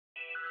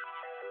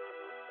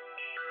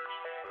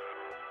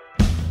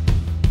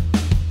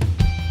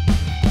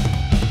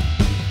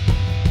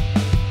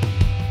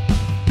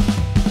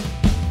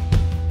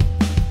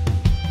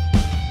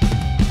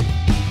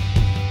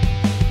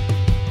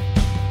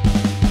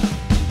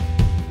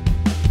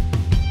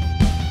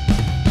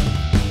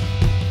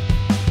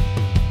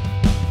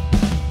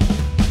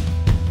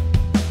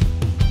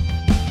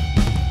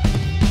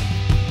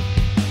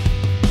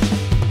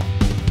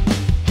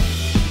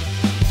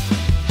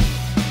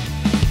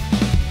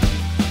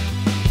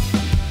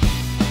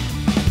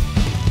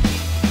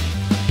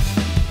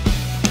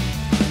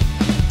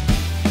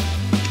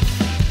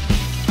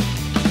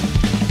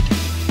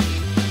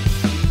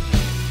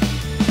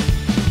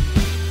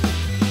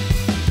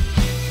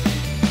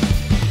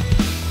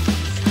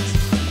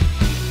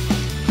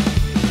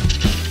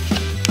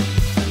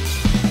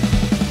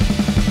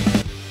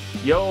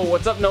Yo,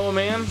 what's up, Noah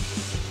man?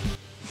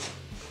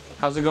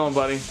 How's it going,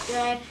 buddy?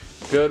 Good.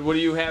 Good. What do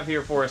you have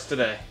here for us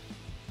today?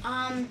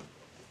 The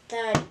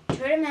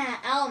Tournament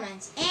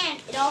Elements,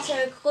 and it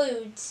also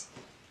includes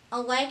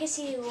a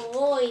Legacy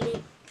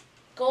Lloyd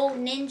Gold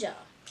Ninja.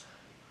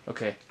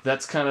 Okay,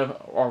 that's kind of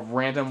a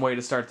random way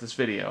to start this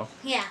video.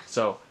 Yeah.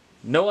 So,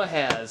 Noah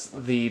has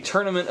the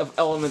Tournament of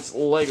Elements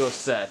Lego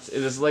set.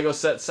 It is Lego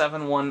set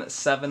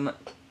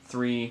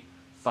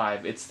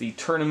 71735. It's the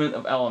Tournament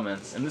of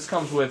Elements, and this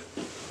comes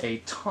with a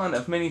ton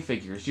of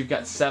minifigures. You've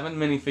got 7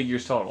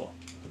 minifigures total.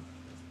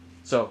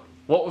 So,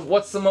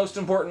 what's the most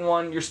important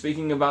one? You're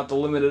speaking about the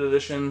limited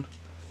edition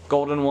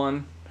golden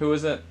one. Who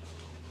is it?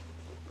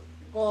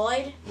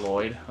 Lloyd.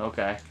 Lloyd,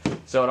 okay.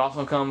 So it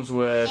also comes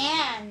with...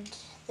 And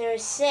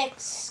there's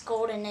 6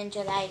 Golden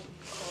Ninja that I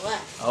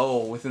collect.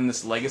 Oh, within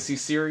this Legacy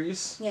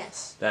series?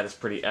 Yes. That is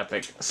pretty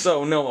epic.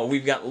 So, Noah,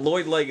 we've got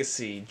Lloyd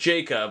Legacy,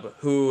 Jacob,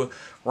 who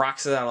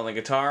rocks it out on the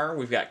guitar.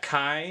 We've got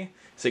Kai.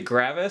 Is it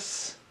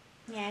Gravis?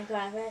 Yeah,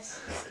 Gravis.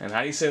 And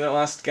how do you say that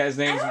last guy's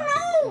name? I don't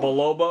know.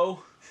 Bolobo?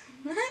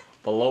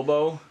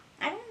 Bolobo?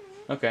 I don't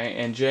know. Okay,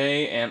 and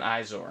Jay and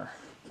Izor.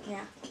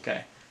 Yeah.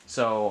 Okay,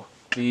 so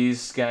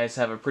these guys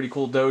have a pretty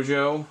cool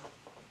dojo.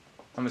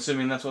 I'm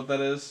assuming that's what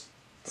that is?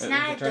 It's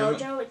not a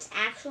dojo, it's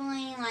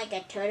actually like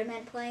a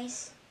tournament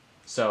place.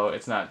 So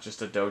it's not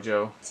just a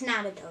dojo? It's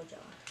not a dojo.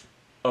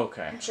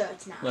 Okay. I'm sure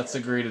it's not. Let's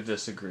agree to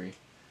disagree.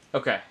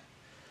 Okay.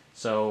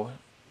 So,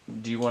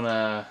 do you want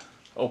to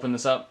open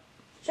this up?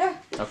 Sure.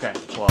 Okay,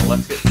 well,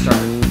 let's get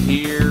started.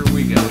 Here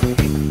we go.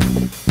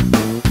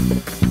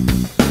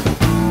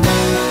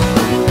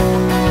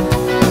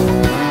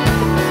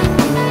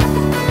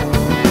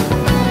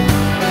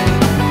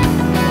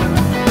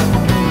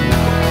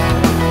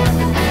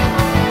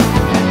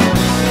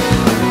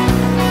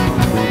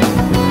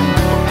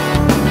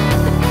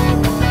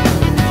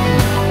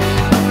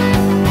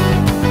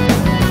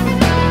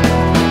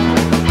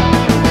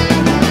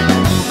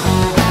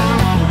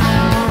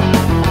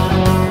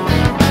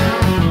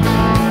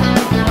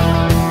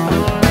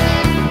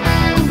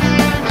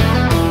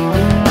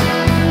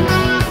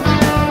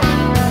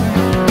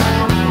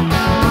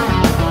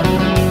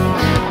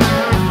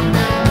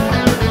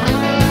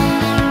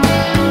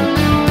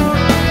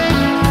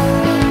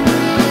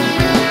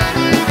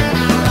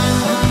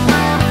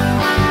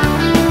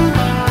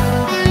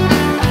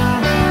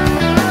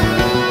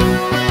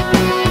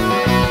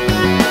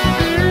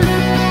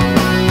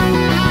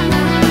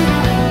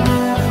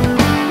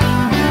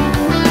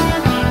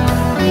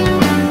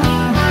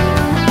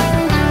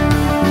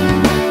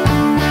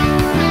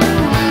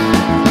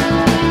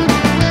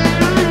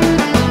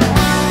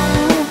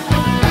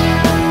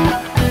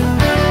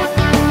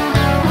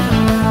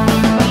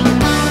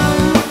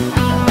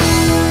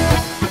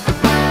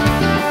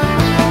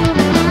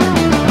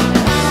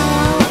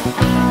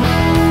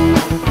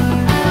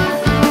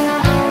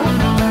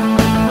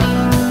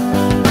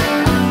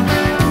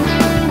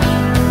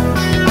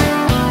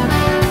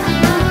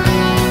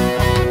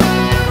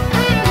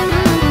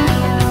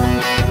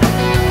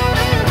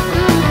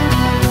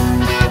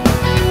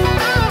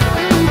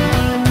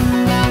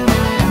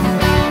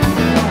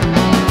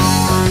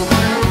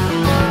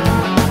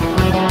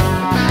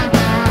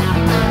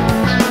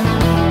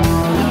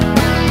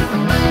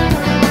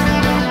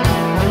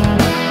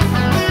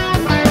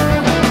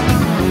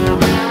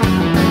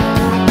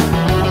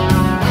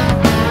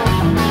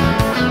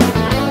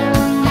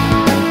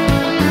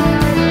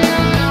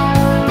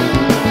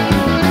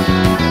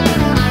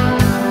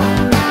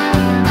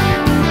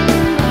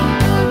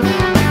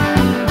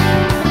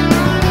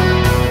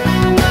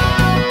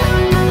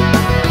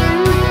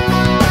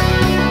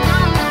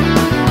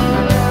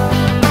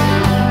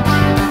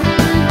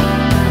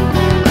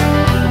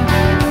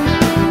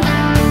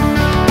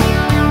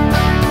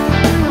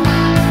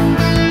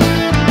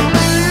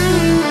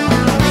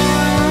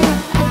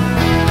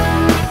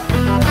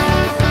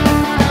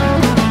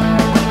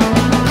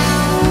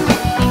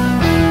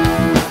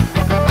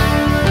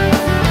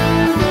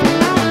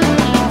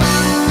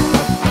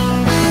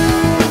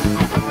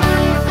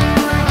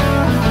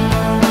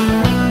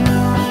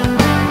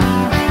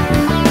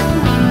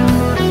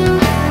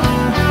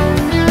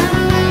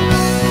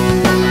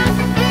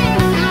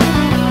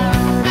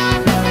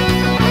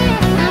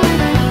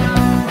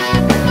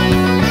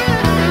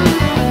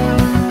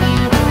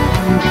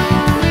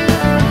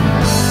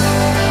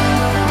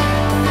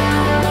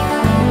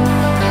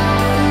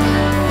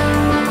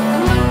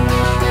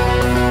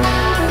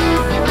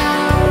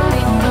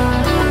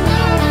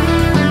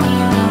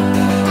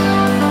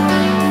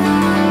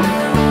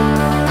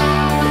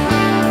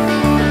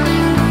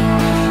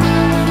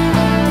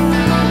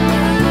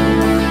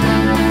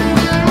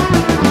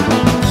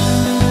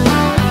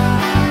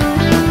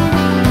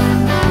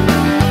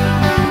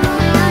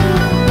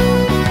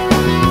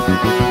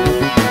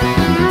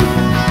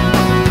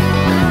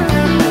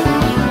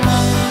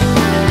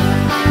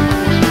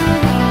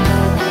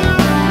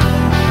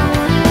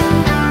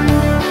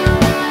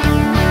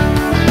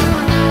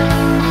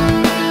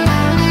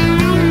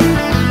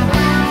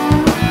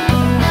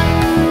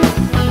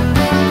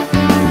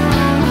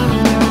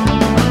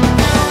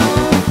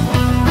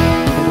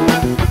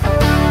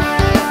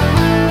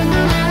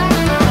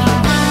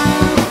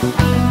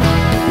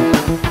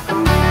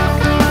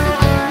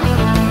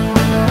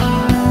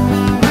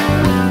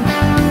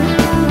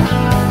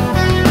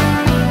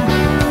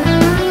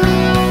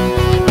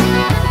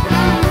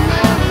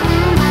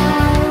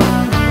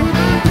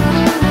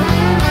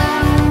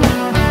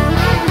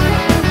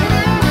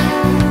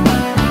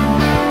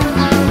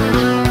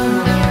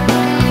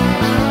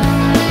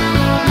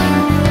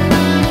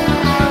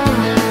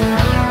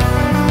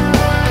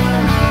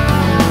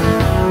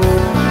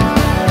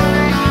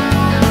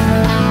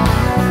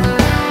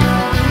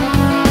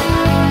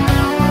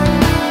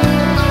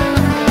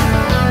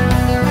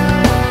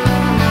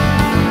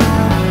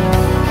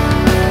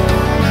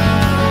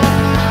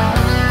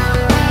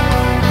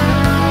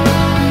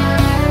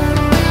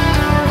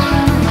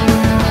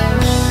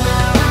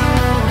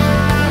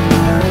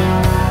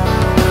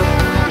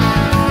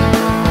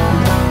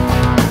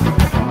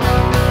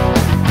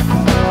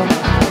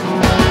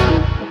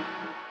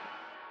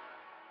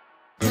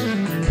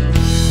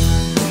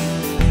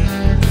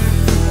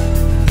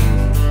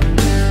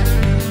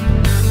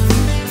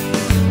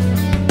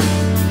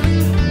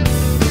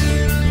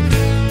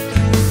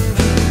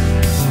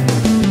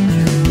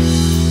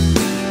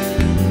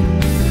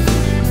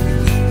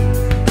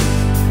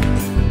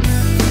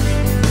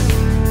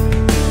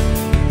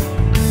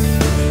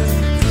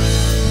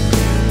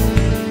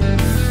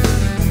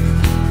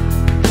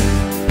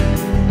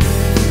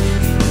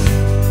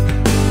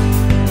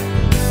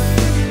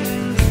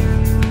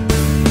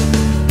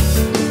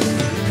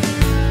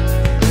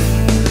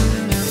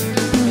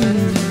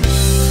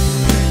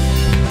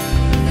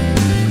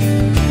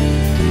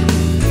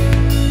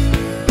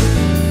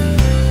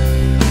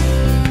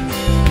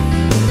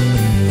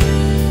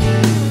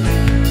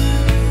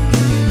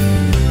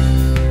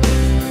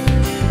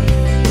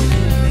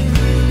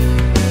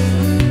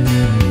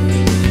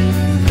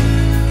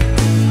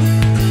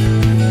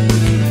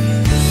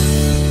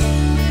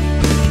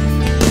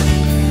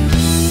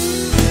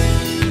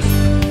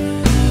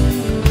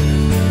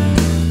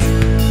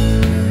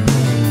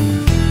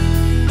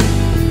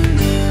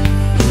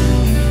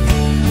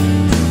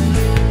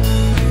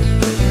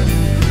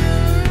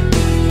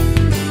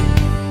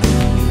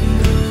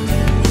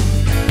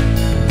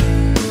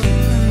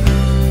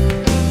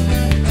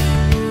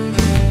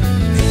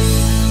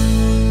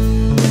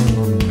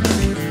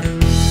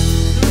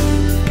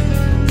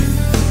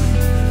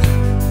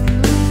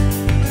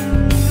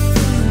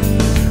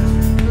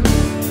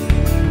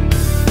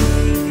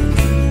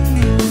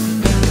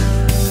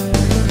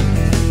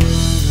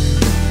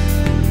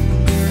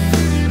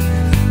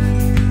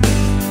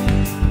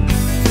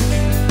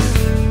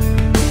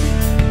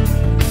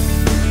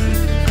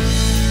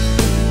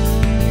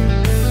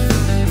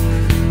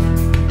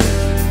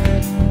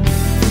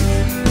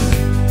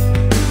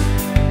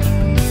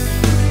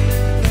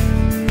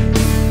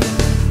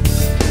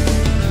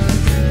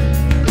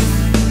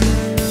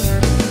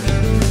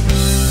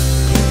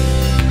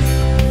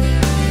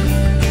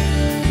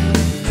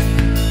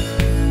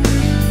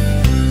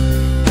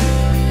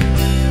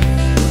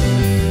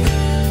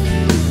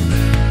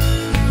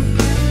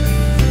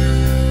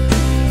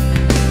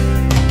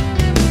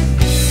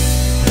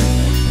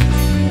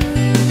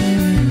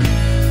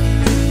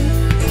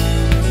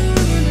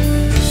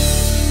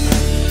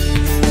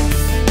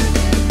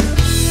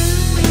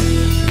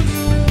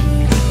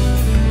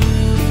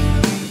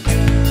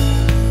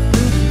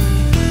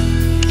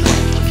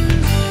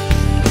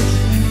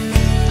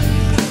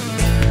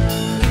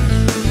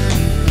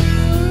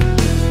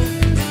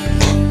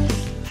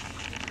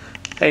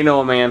 Hey,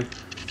 Noah, man.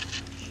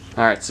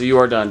 Alright, so you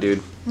are done,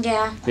 dude.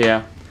 Yeah.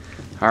 Yeah.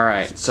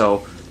 Alright, so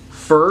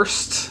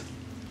first,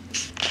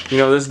 you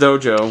know this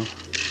dojo.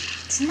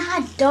 It's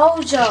not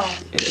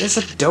dojo. It is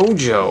a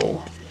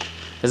dojo.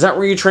 Is that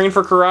where you train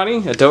for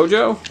karate? A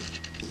dojo?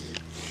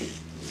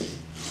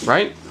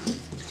 Right?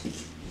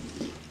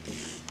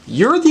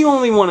 You're the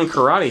only one in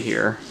karate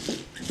here.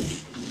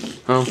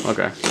 Oh,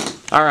 okay.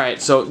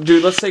 Alright, so,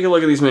 dude, let's take a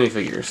look at these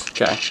minifigures.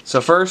 Okay,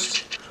 so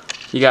first,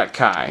 you got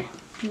Kai.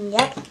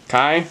 Yep.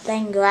 Kai?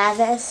 Then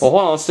Gravis. Well,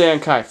 hold on, let's stay on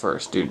Kai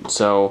first, dude.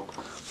 So,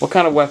 what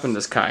kind of weapon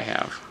does Kai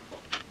have?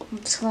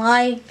 It's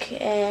like,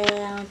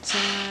 it's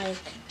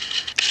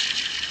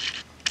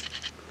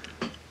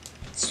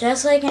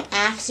just like an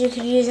axe you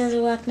could use as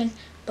a weapon,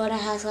 but it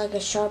has like a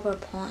sharper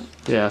point.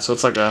 Yeah, so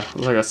it's like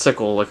a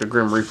sickle, like a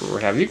Grim Reaper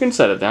would have. You can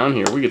set it down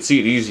here. We could see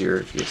it easier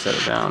if you set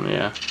it down,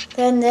 yeah.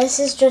 Then this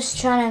is just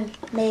trying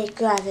to make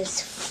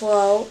Gravis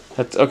float.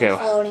 That's okay.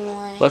 Floating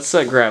away. Let's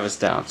set Gravis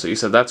down. So you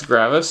said that's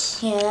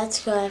Gravis? Yeah,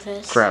 that's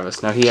Gravis.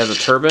 Gravis. Now he has a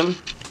turban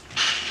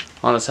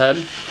on his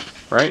head,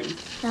 right?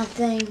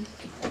 Nothing.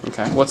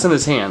 Okay. What's in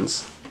his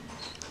hands?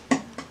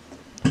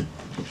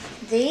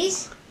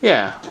 These?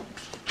 Yeah.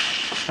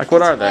 Like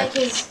what are they? Like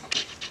it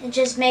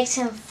just makes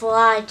him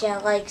fly to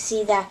like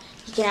see that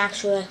he can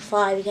actually like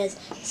fly because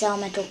his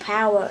elemental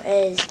power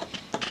is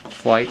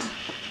Flight.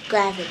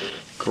 gravity.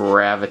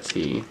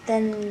 Gravity.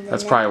 Then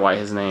That's probably why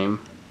his name.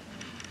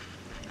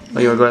 Oh,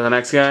 you want to go to the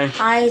next guy?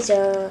 eyes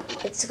are,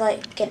 it's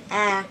like an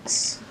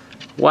axe.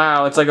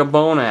 Wow, it's like a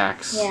bone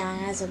axe. Yeah, it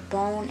has a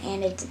bone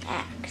and it's an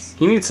axe.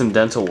 He needs some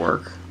dental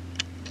work.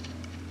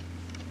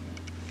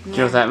 Do you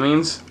know what that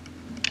means?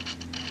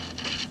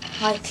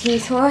 Like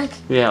teeth work.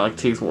 Yeah, like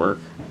teeth work.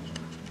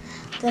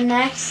 The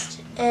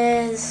next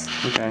is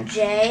Okay.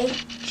 Jay.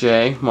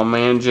 Jay, my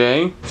man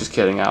Jay. Just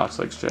kidding, Alex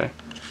likes Jay.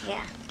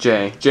 Yeah.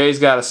 Jay. Jay's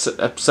got a set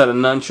of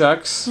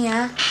nunchucks.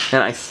 Yeah.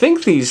 And I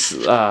think these,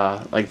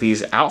 like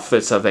these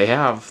outfits that they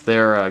have,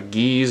 they're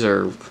gis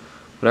or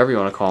whatever you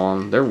want to call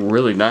them. They're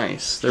really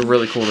nice. They're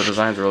really cool. The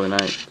design's really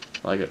nice.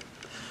 I like it.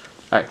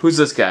 All right, who's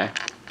this guy?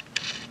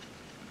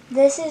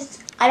 This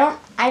is, I don't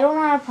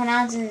know how to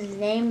pronounce his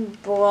name.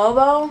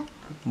 Bolobo.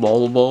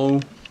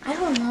 Bolobo. I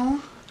don't know.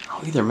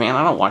 Oh, either man.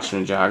 I don't watch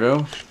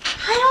Ninjago.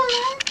 I don't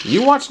know.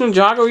 You watch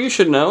Ninjago? You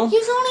should know. He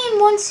was only in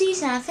one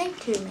season, I think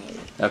 2 maybe.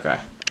 Okay.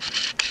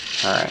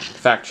 All right.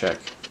 Fact check.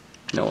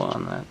 Noah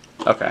on that.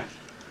 Okay.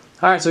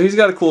 All right. So he's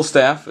got a cool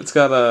staff. It's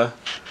got a.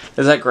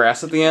 Is that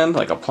grass at the end,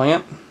 like a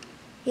plant?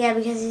 Yeah,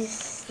 because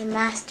he's the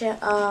master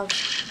of,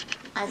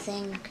 I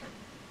think.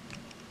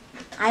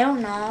 I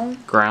don't know.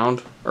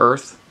 Ground,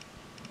 earth.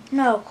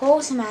 No,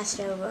 Cole's the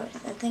master of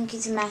Earth. I think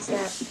he's the master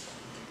of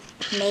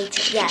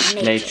nature. Yeah,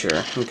 nature.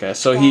 Nature. Okay.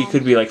 So he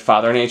could be like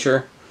Father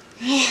Nature.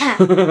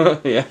 Yeah.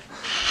 Yeah.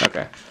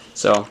 Okay.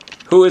 So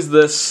who is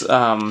this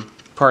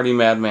party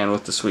madman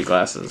with the sweet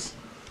glasses?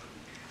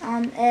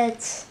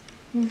 It's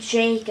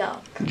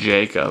Jacob.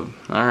 Jacob.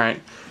 All right.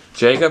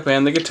 Jacob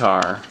and the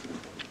guitar.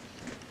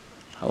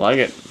 I like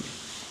it.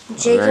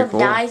 Jacob cool.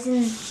 dies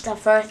in the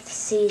first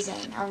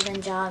season of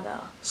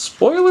Ninjago.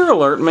 Spoiler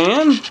alert,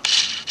 man.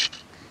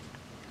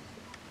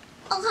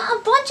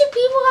 A bunch of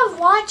people have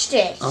watched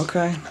it.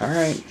 Okay. All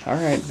right. All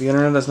right. The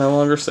internet is no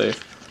longer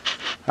safe.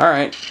 All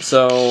right.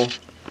 So,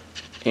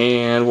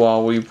 and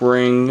while we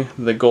bring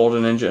the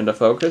Golden Ninja into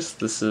focus,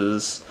 this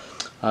is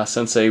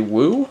Sensei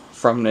Wu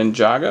from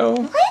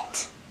Ninjago.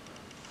 What?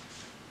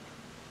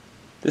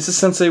 This is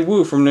Sensei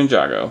Wu from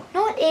Ninjago.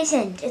 No, it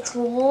isn't. It's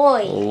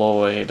Lloyd.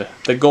 Lloyd,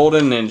 the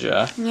Golden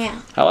Ninja. Yeah.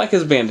 I like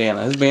his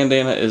bandana. His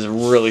bandana is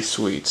really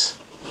sweet.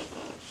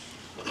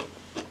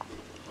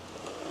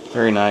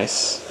 Very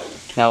nice.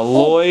 Now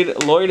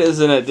Lloyd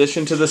is an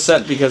addition to the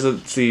set because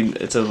it's a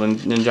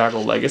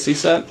Ninjago Legacy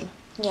set.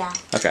 Yeah.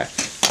 Okay.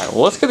 All right.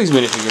 Well, let's get these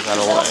minifigures out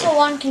of the There's way. also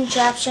one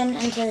contraption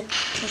into the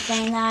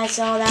thing that I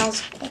saw that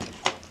was cool.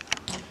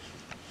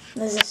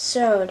 There's a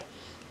sword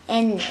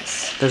in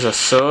this. There's a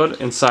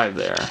sword inside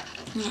there.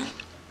 Yeah.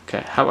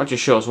 Okay. How about you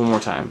show us one more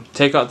time?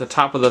 Take out the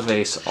top of the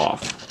vase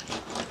off.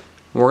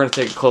 We're gonna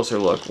take a closer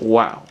look.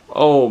 Wow.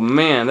 Oh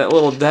man, that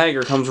little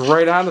dagger comes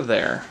right out of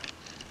there.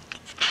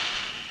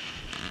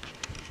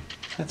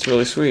 That's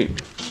really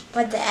sweet.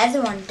 But the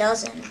other one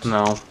doesn't.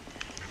 No.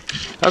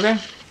 Okay.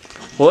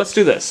 Well, let's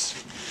do this.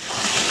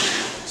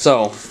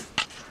 So,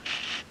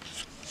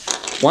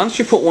 why don't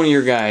you put one of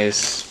your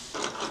guys...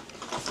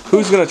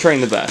 Who's going to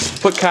train the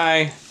best? Put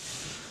Kai...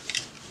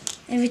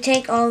 If you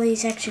take all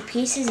these extra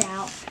pieces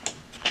out,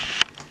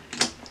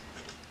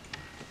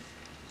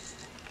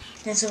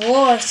 there's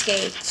roller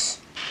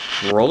skates.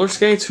 Roller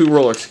skates? Who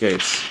roller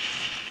skates?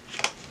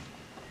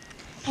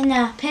 In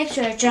the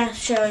picture, it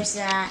just shows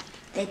that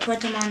they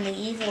put them on the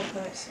evil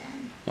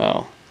person.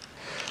 Oh.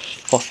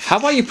 Well, how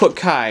about you put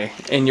Kai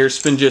in your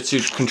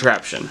Spinjitzu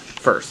contraption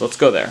first? Let's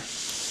go there.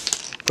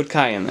 Put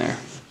Kai in there.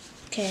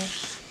 Okay.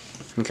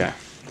 Okay.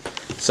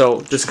 So,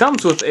 this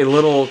comes with a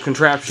little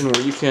contraption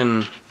where you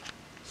can...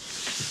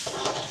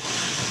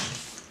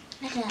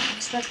 I didn't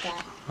expect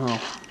that.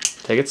 Oh,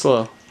 take it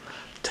slow.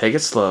 Take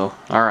it slow.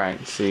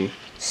 Alright, see.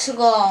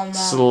 Slow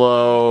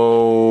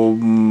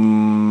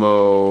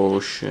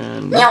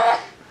motion.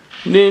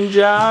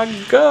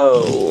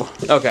 Ninjago.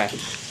 Okay.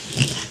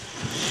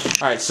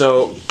 Alright,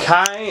 so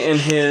Kai in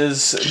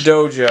his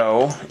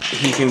dojo,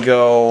 he can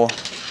go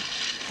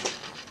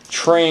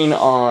train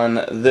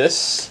on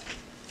this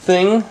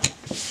thing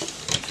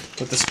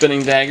with the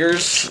spinning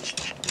daggers.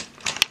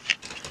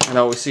 I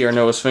know we see our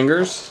Noah's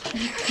fingers.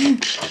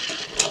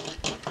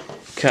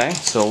 Okay,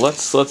 so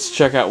let's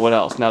check out what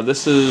else. Now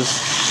this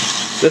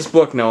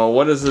book, Noah.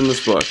 What is in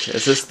this book?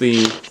 Is this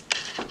the?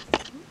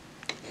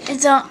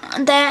 It's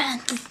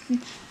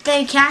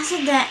they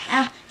casted the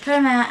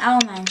tournament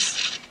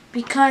elements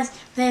because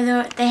they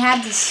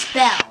had the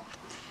spell,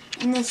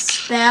 and the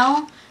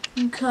spell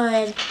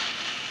could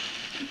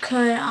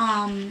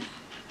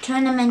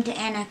turn them into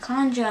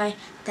anaconda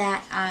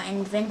that are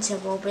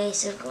invincible,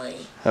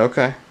 basically.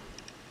 Okay.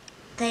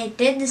 They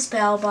did the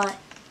spell, but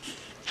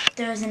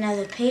there was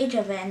another page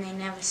of it, and they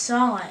never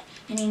saw it.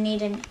 And you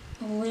need a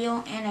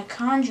real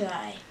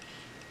anaconda,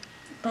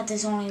 but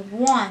there's only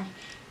one.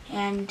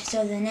 And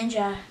so the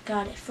ninja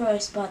got it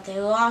first, but they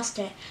lost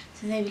it,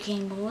 so they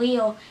became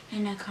real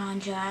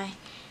anaconda.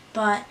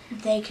 But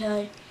they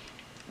could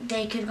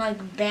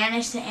like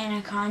banish the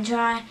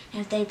anaconda,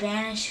 and if they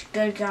banish,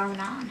 good going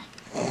on.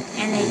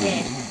 And they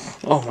did.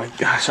 Oh my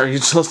gosh, are you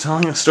still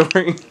telling a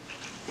story?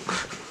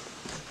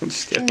 I'm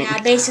just kidding. Yeah,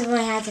 it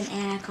basically has an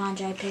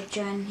anaconda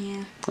picture in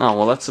here. Oh,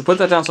 well, let's put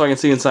that down so I can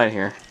see inside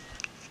here.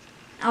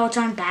 Oh, it's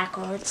on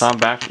backwards. It's on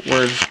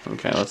backwards?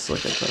 Okay, let's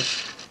look at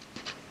this.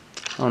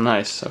 Oh,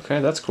 nice. Okay,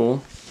 that's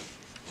cool.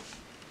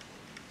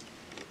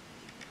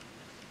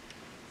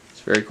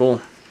 It's very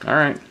cool.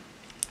 Alright.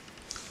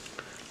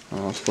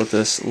 Well, let's put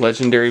this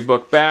legendary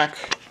book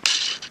back.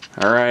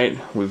 Alright,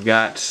 we've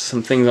got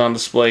some things on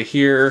display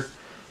here.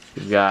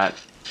 We've got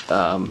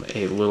a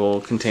little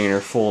container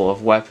full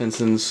of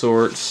weapons and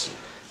sorts.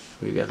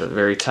 We've got at the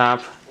very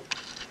top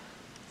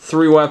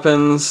 3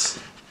 weapons.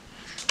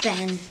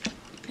 Then,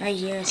 right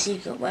here, a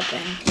secret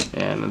weapon.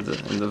 And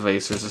in the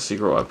vase, there's a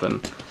secret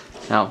weapon.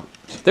 Now,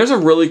 there's a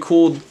really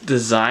cool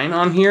design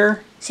on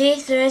here.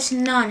 See, there is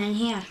none in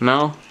here.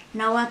 No?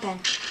 No weapon.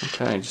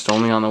 Okay, just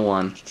only on the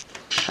one.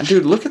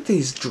 Dude, look at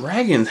these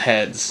dragon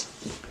heads.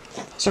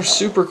 Those are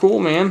super cool,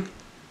 man.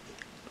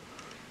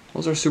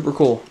 Those are super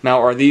cool.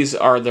 Now,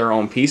 are their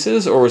own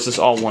pieces, or is this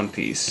all one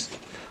piece?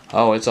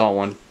 Oh, it's all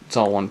one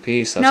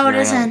piece. That's no, it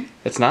very isn't. nice.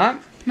 It's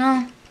not?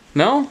 No.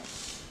 No?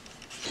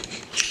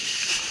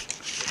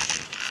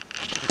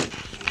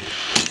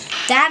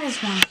 That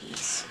is one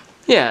piece.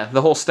 Yeah,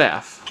 the whole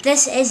staff.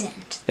 This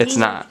isn't. It's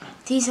not.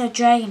 These are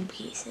dragon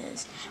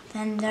pieces.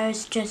 Then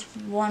there's just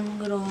one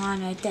little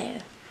line right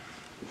there.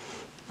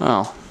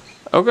 Oh.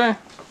 Okay.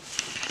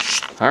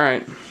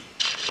 Alright.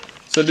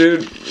 So,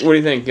 dude, what do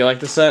you think? You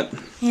like the set?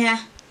 Yeah.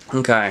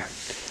 Okay.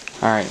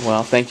 Alright,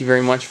 well, thank you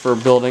very much for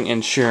building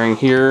and sharing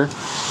here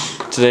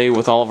today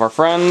with all of our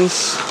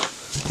friends.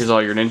 Here's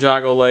all your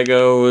Ninjago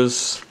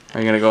Legos. Are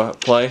you going to go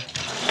play?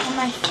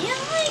 I feel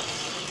like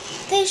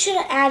they should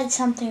have added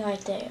something right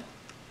there.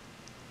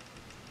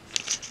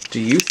 Do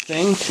you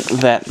think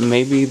that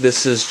maybe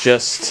this is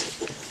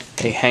just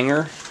a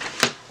hanger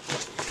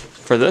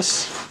for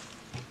this?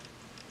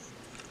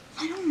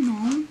 I don't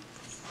know.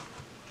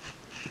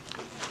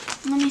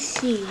 Let me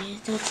see.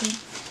 That's it.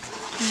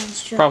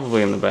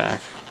 Probably in the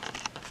back.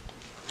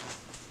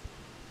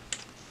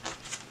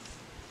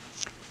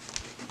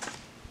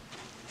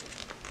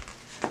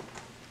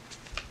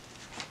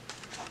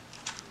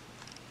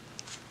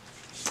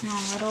 No,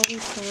 it'll be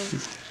full.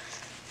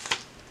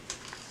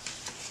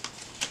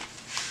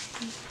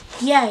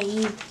 Yeah,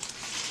 you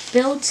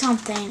build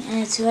something and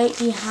it's right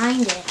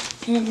behind it,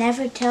 and it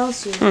never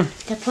tells you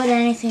to put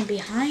anything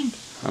behind it.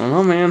 I don't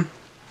know, man.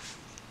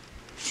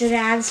 Should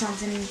have added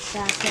something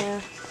back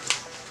there.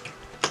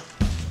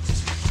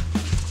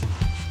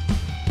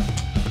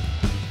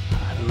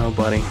 I don't know,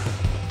 buddy.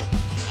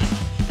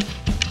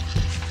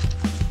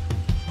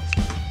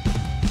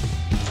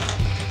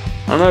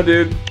 I don't know,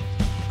 dude.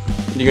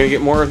 You gonna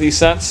get more of these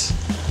sets?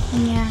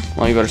 Yeah.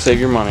 Well, you better save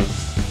your money,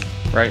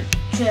 right?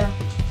 True.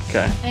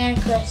 Okay.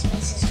 And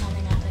Christmas is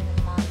coming up in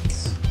a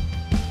month.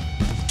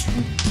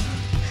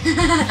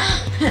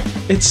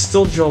 It's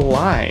still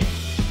July.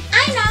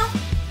 I know.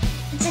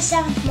 It's the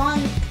 7th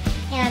month,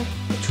 and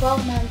the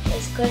 12th month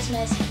is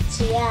Christmas.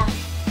 So yeah,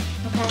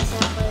 we're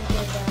past halfway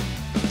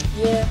through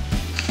the year.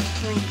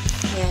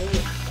 Yeah,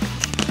 year.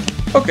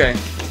 Okay.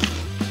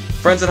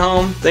 Friends at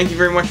home, thank you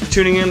very much for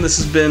tuning in. This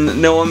has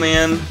been Noah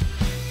Man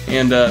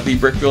and the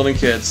Brick Building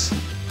Kids.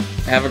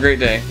 Have a great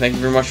day. Thank you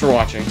very much for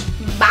watching.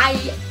 Bye.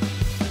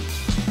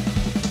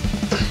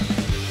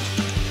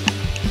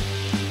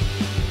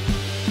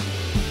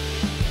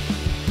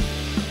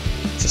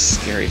 It's a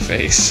scary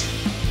face.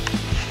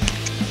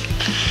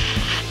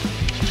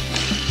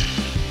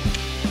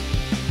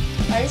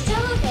 Are you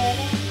still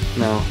recording?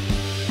 No.